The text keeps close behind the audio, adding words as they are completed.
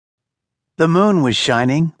The moon was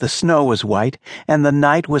shining, the snow was white, and the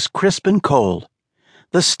night was crisp and cold.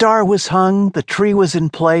 The star was hung, the tree was in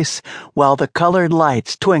place, while the colored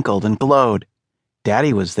lights twinkled and glowed.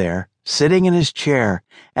 Daddy was there, sitting in his chair,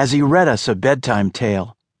 as he read us a bedtime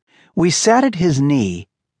tale. We sat at his knee,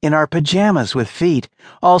 in our pajamas with feet,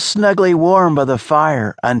 all snugly warm by the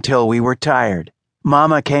fire until we were tired.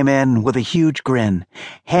 Mama came in with a huge grin,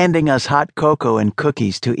 handing us hot cocoa and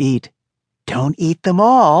cookies to eat. "Don't eat them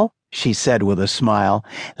all," she said with a smile.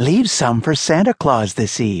 "Leave some for Santa Claus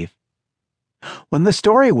this eve." When the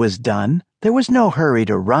story was done, there was no hurry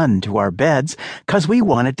to run to our beds, 'cause we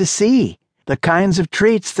wanted to see the kinds of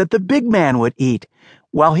treats that the big man would eat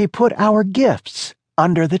while he put our gifts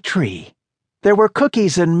under the tree. There were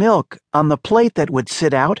cookies and milk on the plate that would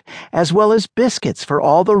sit out, as well as biscuits for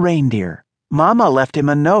all the reindeer. Mama left him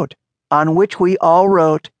a note, on which we all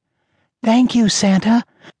wrote, "Thank you, Santa,